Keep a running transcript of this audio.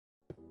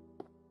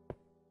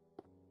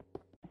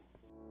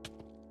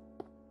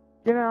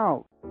Get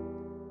out.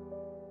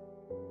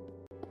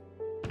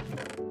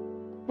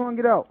 Come on,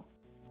 get out.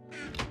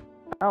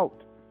 Out.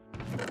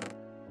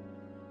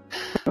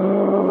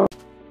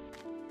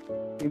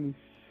 Give me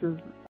sure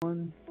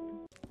one.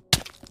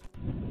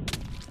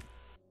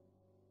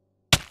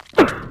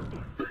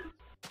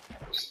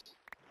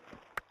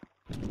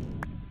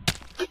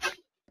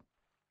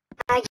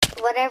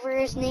 Whatever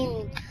his name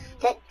is,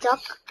 that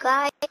duck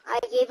guy, I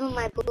gave him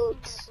my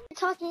boots. You're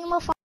talking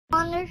about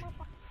Fonder?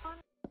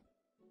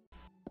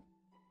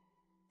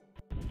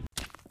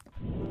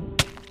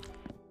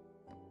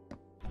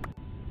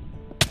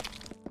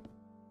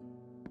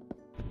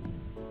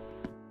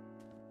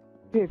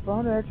 Hey,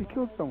 Founder actually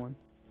killed someone.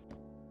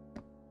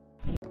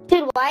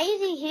 Dude, why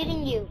is he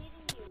hitting you?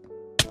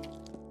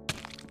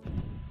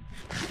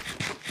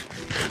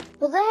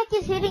 Who the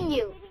heck is hitting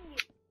you?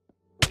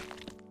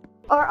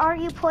 Or are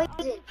you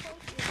poisoned?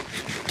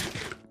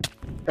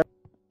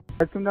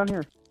 Guys, come down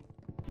here.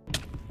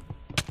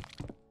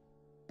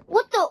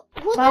 What the?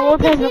 Who the My heck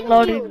world is hasn't hitting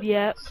loaded you?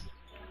 yet.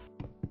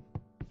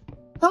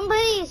 Somebody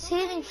is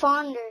hitting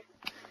Fonder.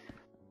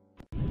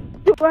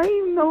 Dude, why do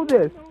you know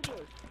this?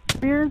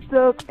 Spear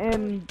Stuff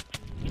and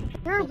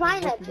You're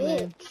buying a what's his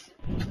name? bitch.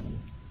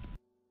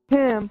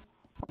 Him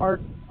are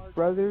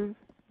brothers,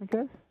 I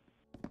guess.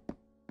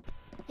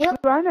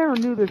 Yep. Dude, I never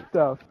knew this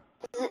stuff.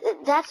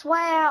 That's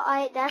why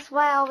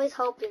I always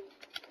help him.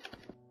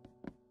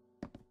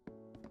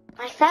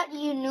 I thought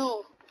you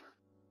knew.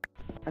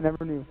 I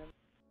never knew.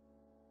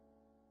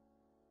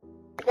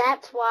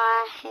 That's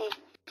why.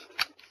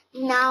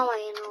 Now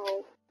I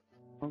know.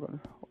 I'm gonna.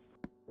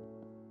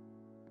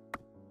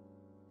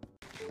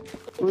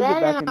 You Who's it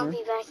better back in not there?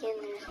 be back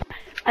in there.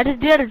 I just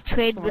did a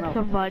trade Someone with else.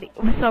 somebody,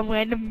 with some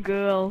random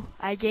girl.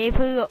 I gave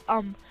her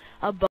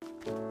a bow.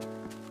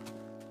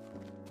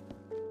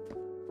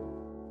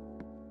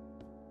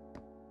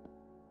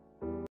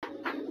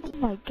 Oh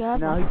my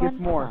god, Now my he friend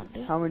gets more. found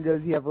it. How many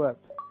does he have left?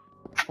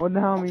 What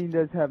how many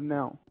does he have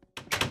now?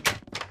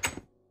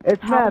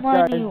 It's How math,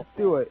 guys. many-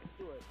 Do it.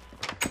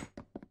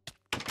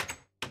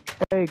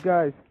 Hey,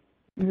 guys.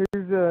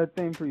 Here's a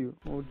thing for you.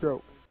 A little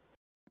joke.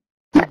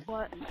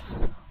 What?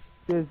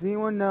 Does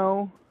anyone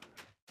know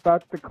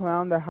about the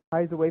clown that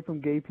hides away from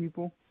gay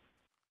people?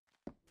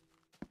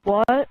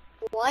 What?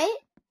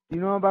 What? Do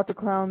you know about the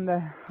clown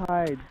that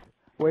hides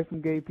away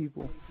from gay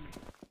people?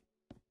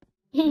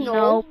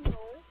 No. Nope.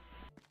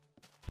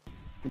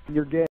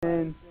 You're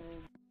getting...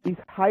 He's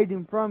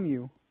hiding from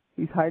you.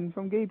 He's hiding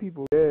from gay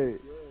people. Yeah.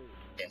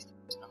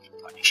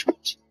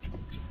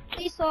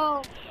 Okay,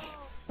 so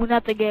We're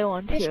not the gay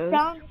one, just too.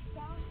 found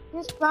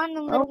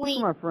the Oh, little for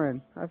wing. my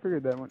friend. I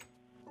figured that one.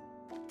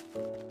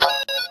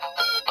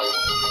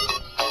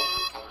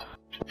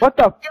 What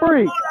the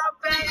freak?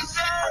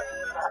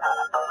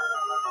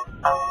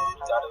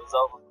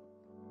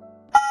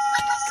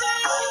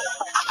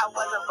 I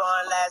wasn't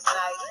born last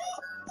night.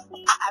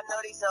 I know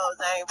these hoes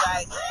ain't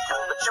right.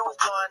 But you was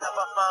blowing up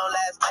her phone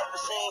last night.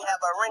 But she ain't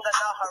have a ring or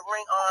not her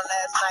ring on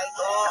last night.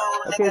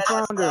 Ooh, Okay, nigga, that's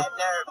Flounder. that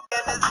nerve.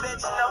 And this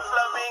bitch, no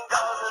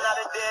flamingos. And I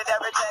done did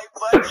everything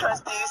but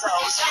trust these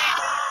hoes.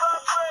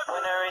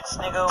 When a rich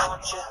nigga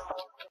want you,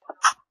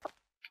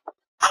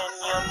 and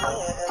your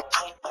nigga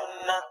can't do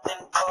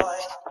nothing, boy.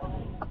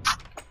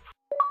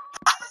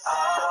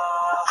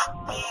 Oh,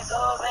 these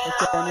hoes ain't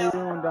Okay, I need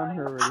loyal. one down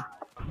here already.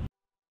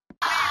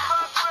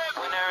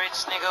 When a rich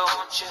nigga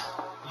want you,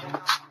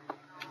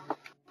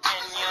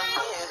 and your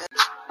nigga.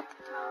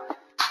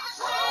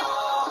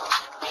 Oh,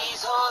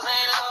 these hoes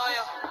ain't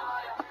loyal.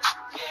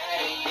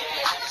 Yeah,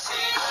 yeah.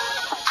 See,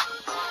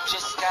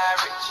 just got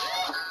rich.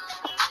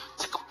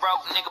 Took a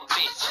broke nigga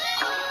bitch.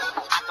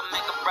 I can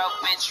make a broke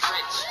bitch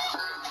rich.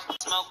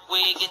 Smoke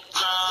weed, get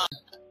drunk.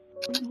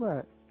 Where's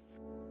that?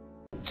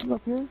 You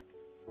up here?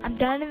 I'm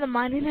down in the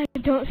mine and I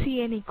don't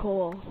see any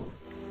coal.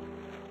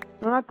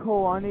 No, not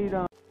coal. I need,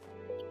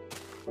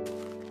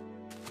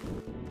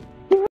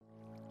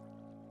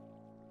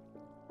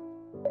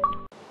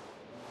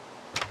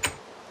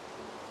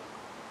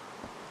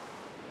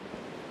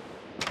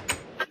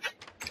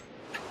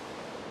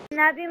 Can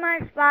that be my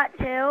spot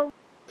too?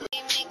 We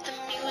make the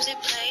music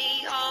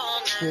play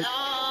all night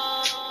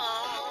long.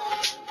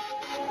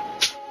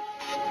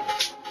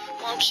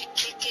 Won't you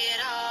kick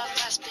it off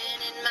by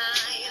spinning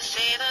my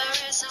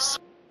favorite song?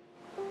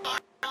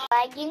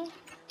 Lagging?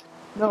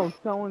 No,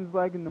 someone's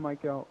lagging the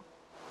mic out.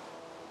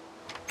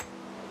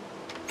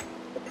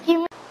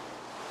 You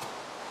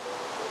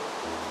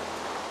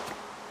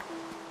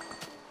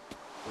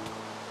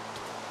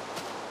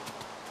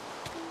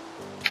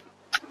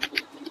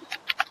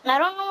I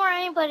don't know where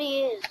anybody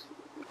is.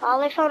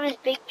 All I found is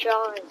big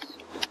jaws.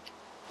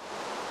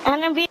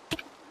 And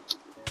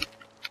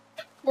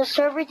the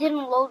server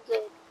didn't load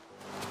good.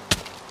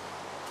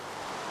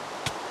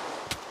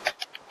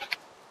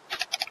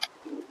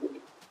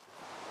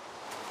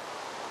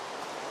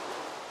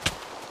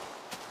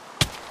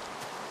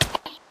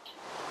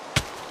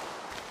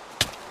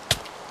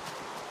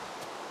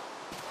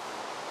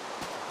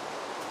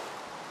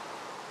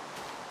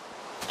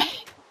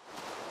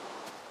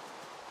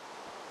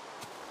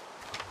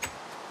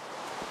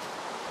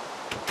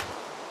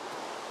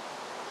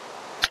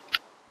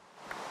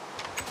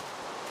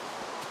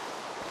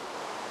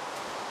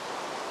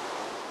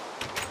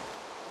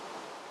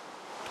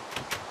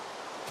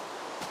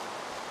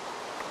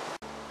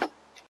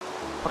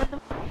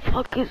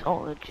 fuck is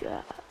on the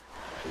chat?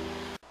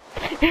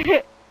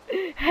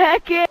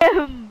 Hack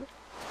him!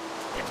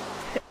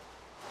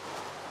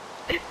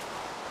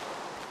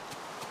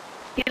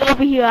 Get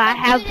over here, I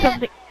have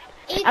something.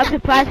 I have a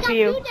surprise for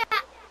you.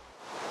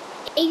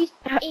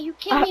 You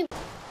kill me.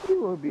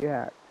 You will be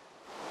hacked.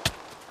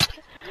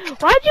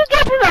 Why'd you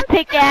give him a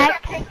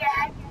pickaxe?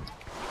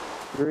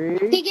 3,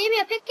 He gave me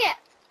a pickaxe.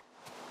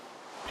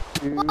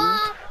 2,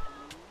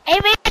 Hey,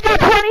 man, you're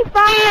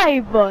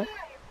 25!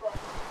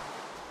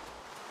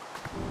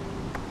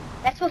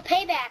 That's for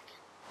payback.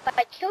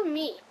 But killed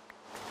me.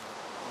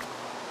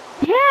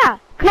 Yeah,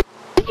 cause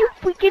you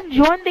freaking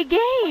joined the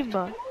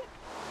game.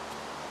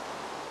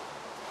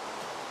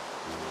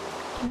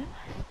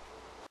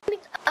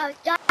 A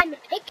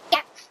diamond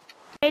pickaxe.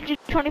 Age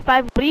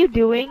 25, what are you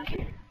doing?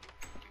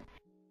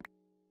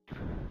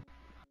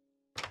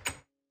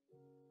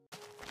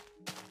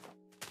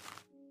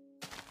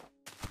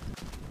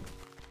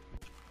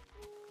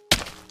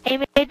 Hey,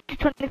 age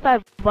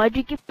 25, why'd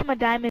you give him a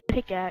diamond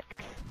pickaxe?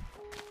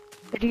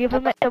 Did you give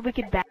him it so we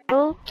could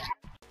battle?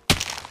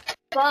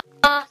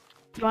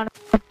 You wanna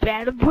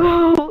battle,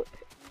 bro?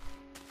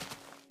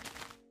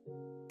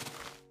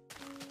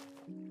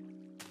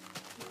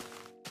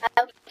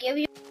 I'll give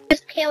you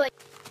this kill and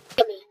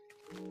kill me.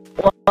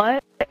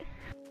 What?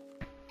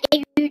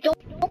 If you don't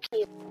kill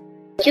me,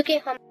 you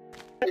can harm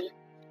me.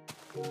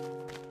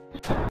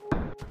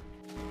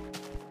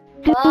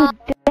 Dude,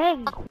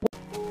 dang.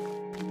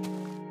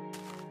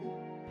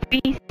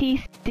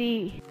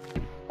 BCC.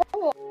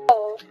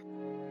 Oh.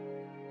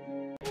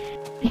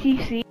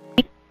 BCC.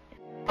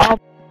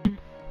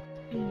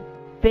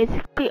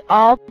 Basically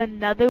all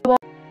another one.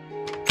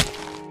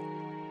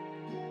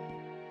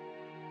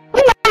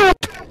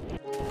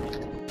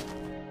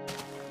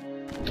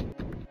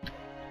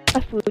 My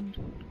food.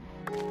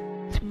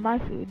 It's my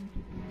food.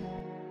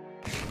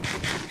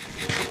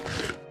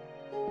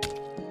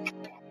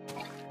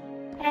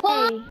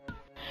 Hey.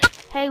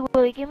 Hey,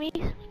 will you give me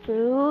some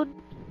food?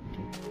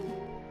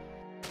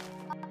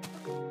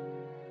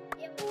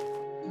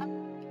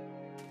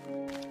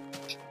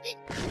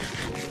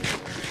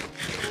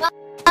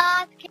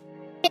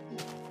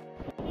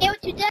 Get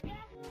what you did.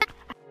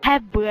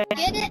 Have bread.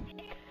 Get it.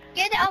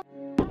 Get it out.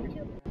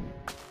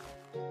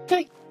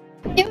 Get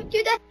what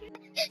you did.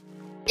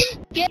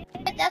 Get it.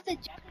 That's a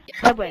joke.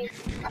 My bread.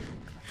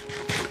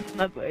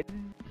 My bread.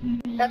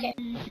 Okay.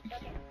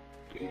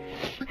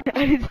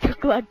 I just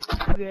took like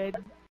bread.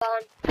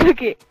 Gone.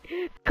 Okay,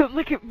 come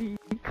look at me.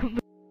 Come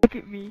look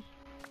at me.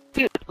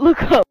 Dude,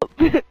 look up.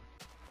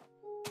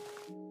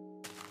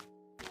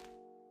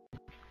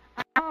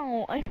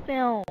 Ow, I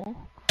fell.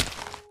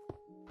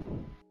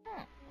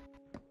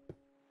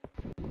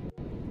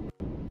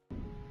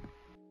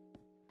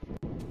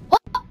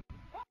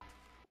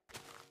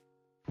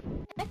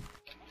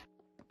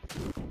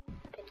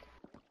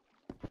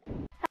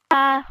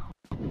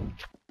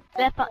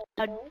 That fun.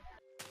 I'm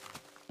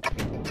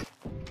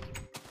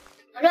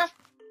not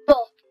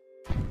full.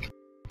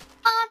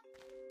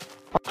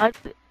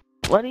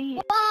 What are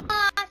you?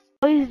 Boss.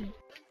 Always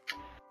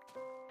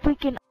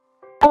freaking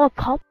all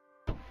cup.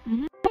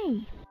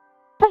 Me.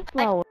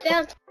 Flower. I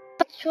found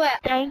a trap.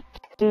 Thank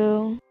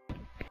you.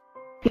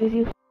 Here's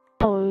your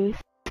flowers.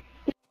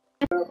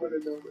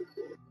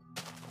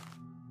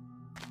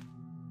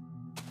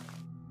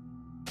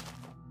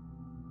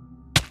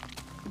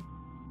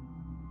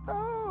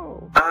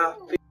 Oh. I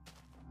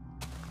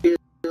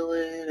feel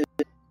it.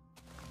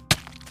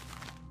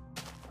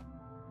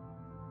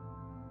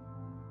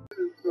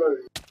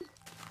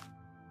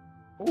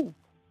 Oh.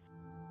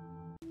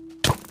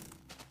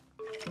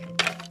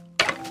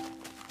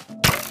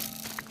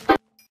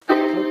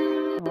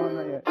 Oh,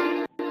 not yet.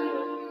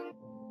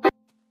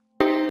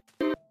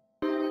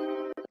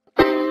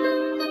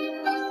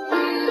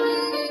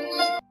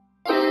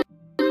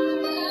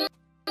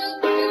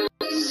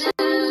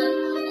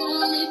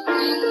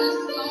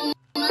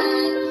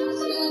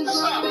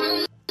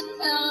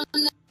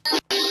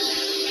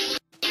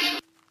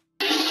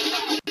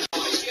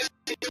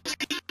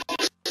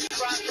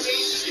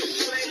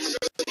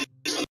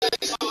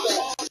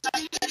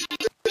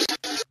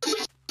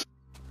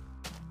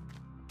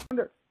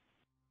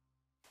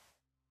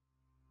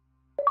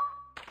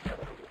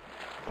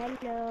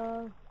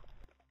 Hello.